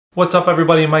What's up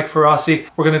everybody, Mike Ferrasi.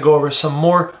 We're going to go over some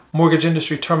more mortgage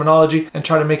industry terminology and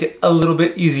try to make it a little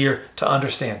bit easier to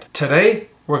understand. Today,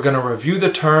 we're going to review the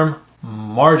term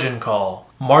margin call.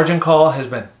 Margin call has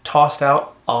been tossed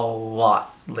out a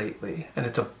lot lately, and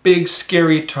it's a big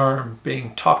scary term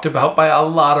being talked about by a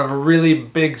lot of really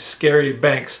big scary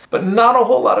banks. But not a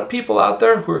whole lot of people out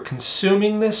there who are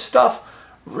consuming this stuff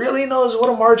really knows what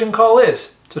a margin call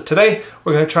is. So today,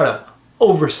 we're going to try to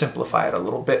oversimplify it a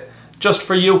little bit just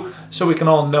for you, so we can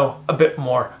all know a bit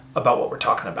more about what we're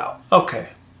talking about. Okay,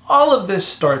 all of this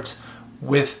starts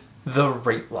with the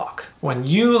rate lock. When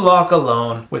you lock a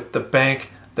loan with the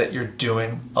bank that you're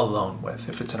doing a loan with.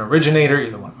 If it's an originator, you're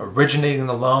the one originating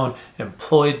the loan,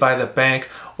 employed by the bank,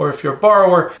 or if you're a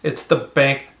borrower, it's the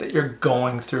bank that you're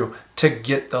going through to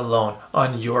get the loan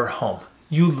on your home.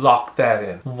 You lock that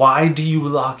in. Why do you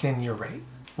lock in your rate?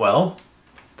 Well,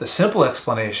 the simple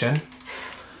explanation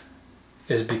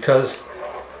is because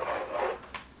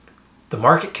the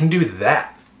market can do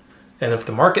that. And if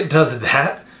the market does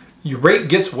that, your rate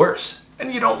gets worse.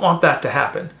 And you don't want that to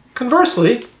happen.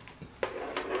 Conversely,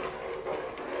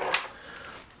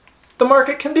 the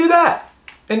market can do that.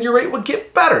 And your rate would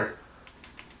get better.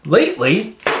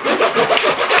 Lately,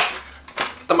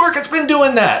 the market's been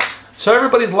doing that. So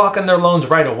everybody's locking their loans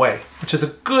right away, which is a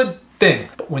good thing.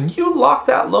 But when you lock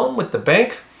that loan with the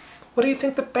bank, what do you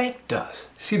think the bank does?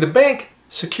 See, the bank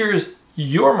secures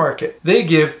your market. They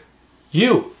give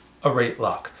you a rate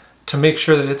lock to make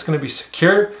sure that it's going to be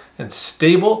secure and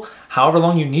stable. However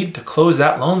long you need to close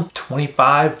that loan,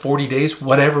 25, 40 days,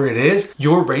 whatever it is,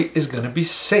 your rate is going to be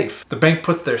safe. The bank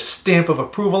puts their stamp of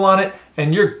approval on it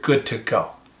and you're good to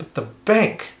go. But the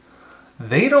bank,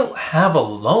 they don't have a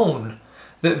loan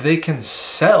that they can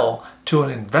sell to an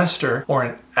investor or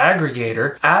an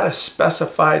aggregator at a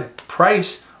specified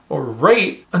price or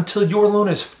rate until your loan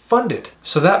is funded.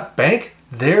 So that bank,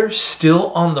 they're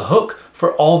still on the hook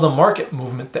for all the market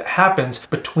movement that happens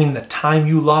between the time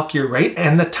you lock your rate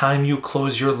and the time you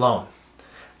close your loan.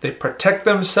 They protect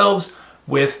themselves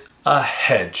with a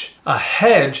hedge. A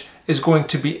hedge is going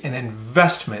to be an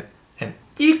investment, an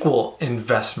equal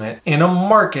investment in a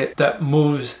market that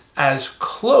moves as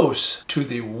close to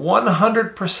the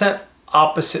 100%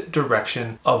 opposite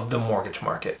direction of the mortgage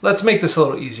market. Let's make this a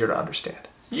little easier to understand.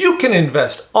 You can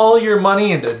invest all your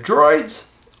money into droids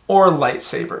or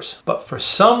lightsabers. But for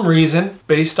some reason,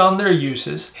 based on their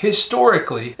uses,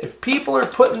 historically, if people are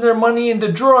putting their money into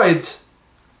droids,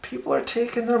 people are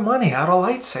taking their money out of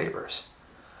lightsabers.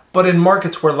 But in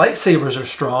markets where lightsabers are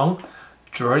strong,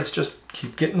 droids just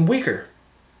keep getting weaker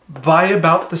by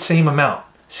about the same amount.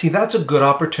 See, that's a good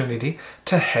opportunity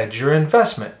to hedge your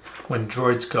investment. When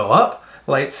droids go up,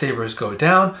 lightsabers go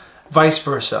down, vice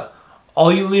versa.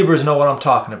 All you Libras know what I'm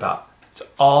talking about. It's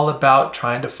all about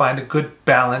trying to find a good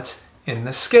balance in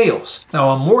the scales.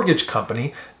 Now, a mortgage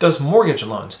company does mortgage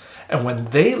loans, and when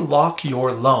they lock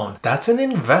your loan, that's an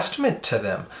investment to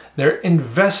them. They're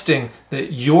investing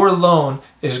that your loan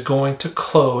is going to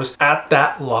close at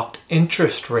that locked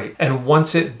interest rate. And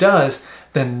once it does,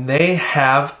 then they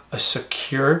have a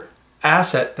secure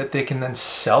asset that they can then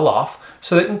sell off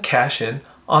so they can cash in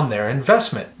on their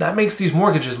investment. That makes these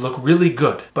mortgages look really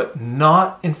good, but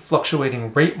not in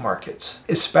fluctuating rate markets,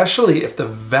 especially if the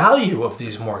value of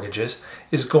these mortgages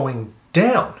is going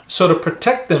down. So to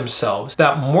protect themselves,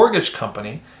 that mortgage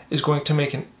company is going to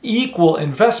make an equal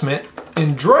investment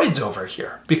in droids over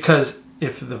here. Because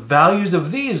if the values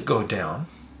of these go down,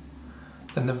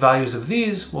 then the values of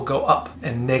these will go up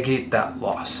and negate that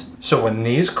loss. So when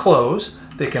these close,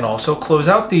 they can also close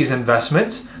out these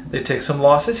investments. They take some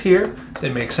losses here,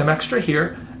 they make some extra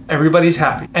here, everybody's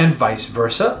happy. And vice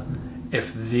versa,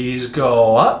 if these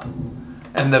go up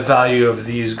and the value of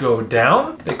these go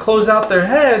down, they close out their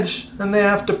hedge and they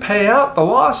have to pay out the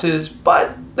losses,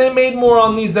 but they made more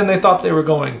on these than they thought they were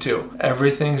going to.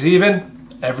 Everything's even,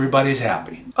 everybody's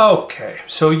happy. Okay,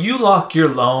 so you lock your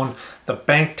loan, the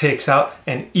bank takes out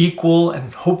an equal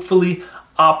and hopefully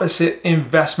opposite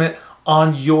investment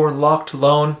on your locked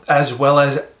loan, as well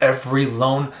as every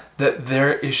loan that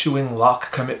they're issuing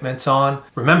lock commitments on.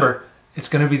 Remember, it's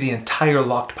going to be the entire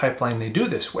locked pipeline they do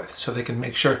this with, so they can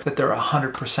make sure that they're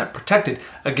 100% protected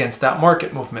against that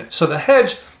market movement. So the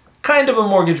hedge, kind of a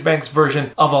mortgage bank's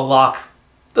version of a lock,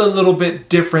 a little bit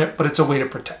different, but it's a way to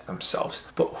protect themselves.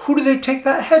 But who do they take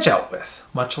that hedge out with?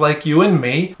 Much like you and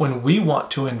me, when we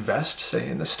want to invest, say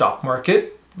in the stock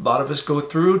market, a lot of us go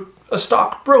through a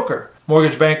stock broker.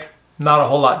 Mortgage bank, not a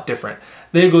whole lot different.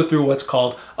 They go through what's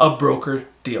called a broker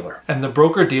dealer. And the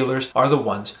broker dealers are the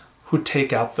ones who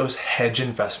take out those hedge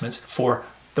investments for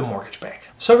the mortgage bank.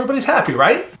 So everybody's happy,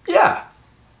 right? Yeah.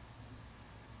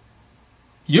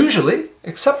 Usually,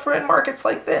 except for in markets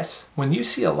like this. When you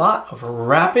see a lot of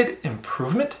rapid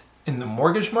improvement in the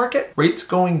mortgage market, rates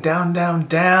going down, down,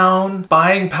 down,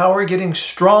 buying power getting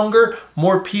stronger,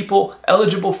 more people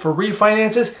eligible for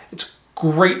refinances, it's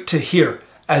great to hear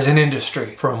as an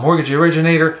industry. For a mortgage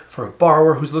originator, for a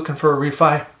borrower who's looking for a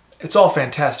refi, it's all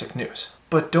fantastic news.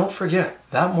 But don't forget,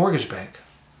 that mortgage bank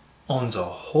owns a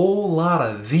whole lot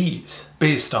of these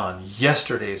based on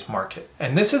yesterday's market.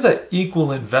 And this is an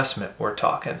equal investment we're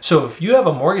talking. So if you have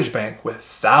a mortgage bank with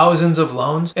thousands of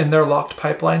loans in their locked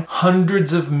pipeline,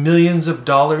 hundreds of millions of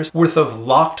dollars worth of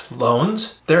locked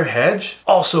loans, their hedge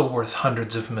also worth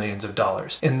hundreds of millions of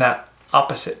dollars in that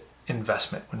opposite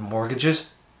investment. When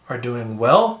mortgages are doing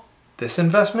well, this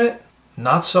investment,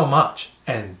 not so much.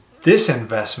 And this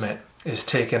investment is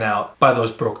taken out by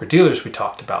those broker-dealers we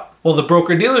talked about. Well, the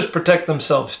broker-dealers protect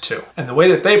themselves too. And the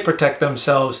way that they protect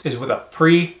themselves is with a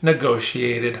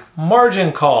pre-negotiated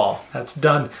margin call. That's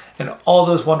done in all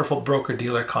those wonderful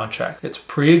broker-dealer contracts. It's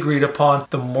pre-agreed upon.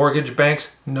 The mortgage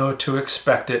banks know to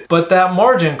expect it. But that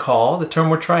margin call, the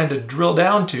term we're trying to drill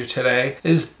down to today,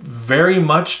 is very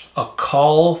much a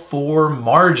call for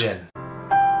margin.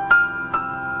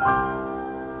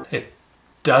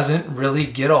 Doesn't really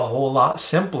get a whole lot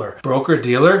simpler.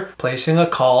 Broker-dealer placing a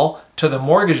call to the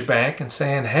mortgage bank and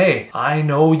saying, hey, I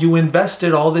know you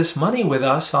invested all this money with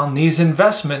us on these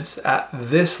investments at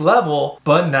this level,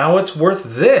 but now it's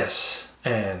worth this,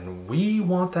 and we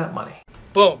want that money.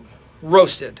 Boom,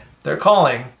 roasted. They're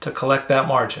calling to collect that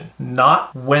margin,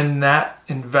 not when that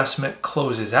investment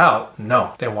closes out.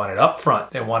 No, they want it up front.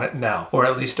 They want it now, or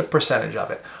at least a percentage of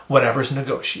it, whatever's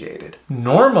negotiated.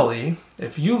 Normally,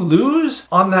 if you lose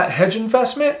on that hedge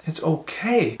investment, it's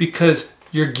okay because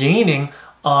you're gaining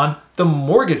on the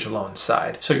mortgage loan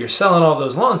side. So you're selling all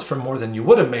those loans for more than you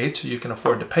would have made so you can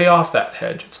afford to pay off that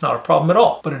hedge. It's not a problem at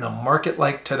all. But in a market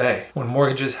like today, when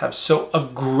mortgages have so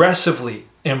aggressively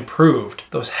improved,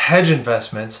 those hedge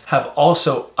investments have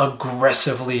also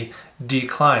aggressively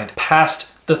declined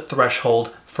past the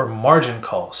threshold for margin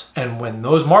calls. And when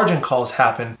those margin calls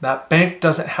happen, that bank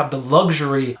doesn't have the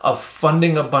luxury of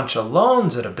funding a bunch of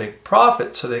loans at a big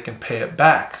profit so they can pay it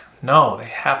back. No, they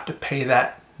have to pay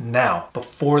that now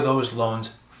before those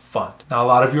loans fund. Now, a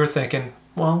lot of you are thinking,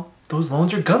 well, those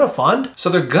loans are gonna fund, so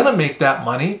they're gonna make that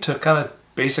money to kind of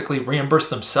basically reimburse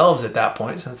themselves at that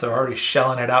point since they're already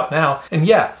shelling it out now. And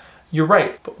yeah, you're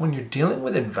right. But when you're dealing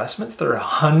with investments that are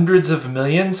hundreds of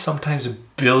millions, sometimes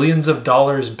billions of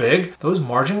dollars big, those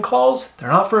margin calls, they're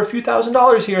not for a few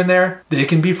 $1,000s here and there. They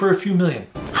can be for a few million.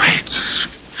 Great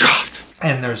Scott!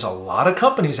 And there's a lot of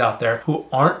companies out there who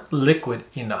aren't liquid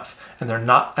enough and they're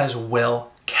not as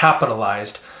well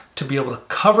capitalized to be able to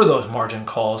cover those margin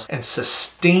calls and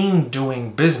sustain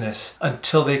doing business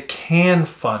until they can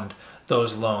fund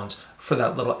those loans for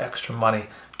that little extra money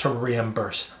to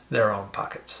reimburse their own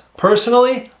pockets.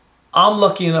 Personally, I'm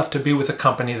lucky enough to be with a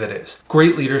company that is.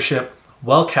 Great leadership,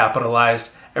 well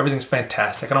capitalized, everything's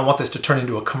fantastic. I don't want this to turn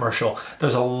into a commercial.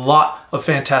 There's a lot of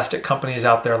fantastic companies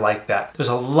out there like that. There's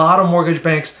a lot of mortgage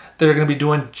banks that are going to be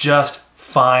doing just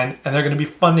fine and they're going to be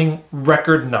funding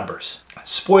record numbers.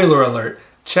 Spoiler alert,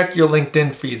 check your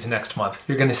LinkedIn feeds next month.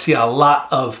 You're going to see a lot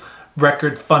of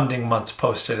record funding months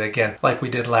posted again, like we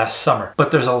did last summer.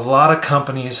 But there's a lot of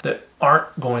companies that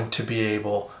aren't going to be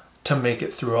able to make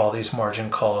it through all these margin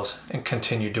calls and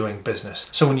continue doing business.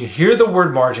 So when you hear the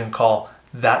word margin call,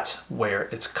 that's where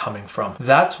it's coming from.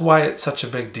 That's why it's such a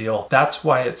big deal. That's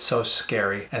why it's so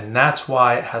scary. And that's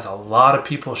why it has a lot of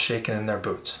people shaking in their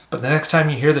boots. But the next time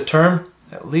you hear the term,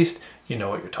 at least you know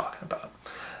what you're talking about.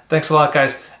 Thanks a lot,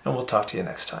 guys, and we'll talk to you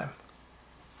next time.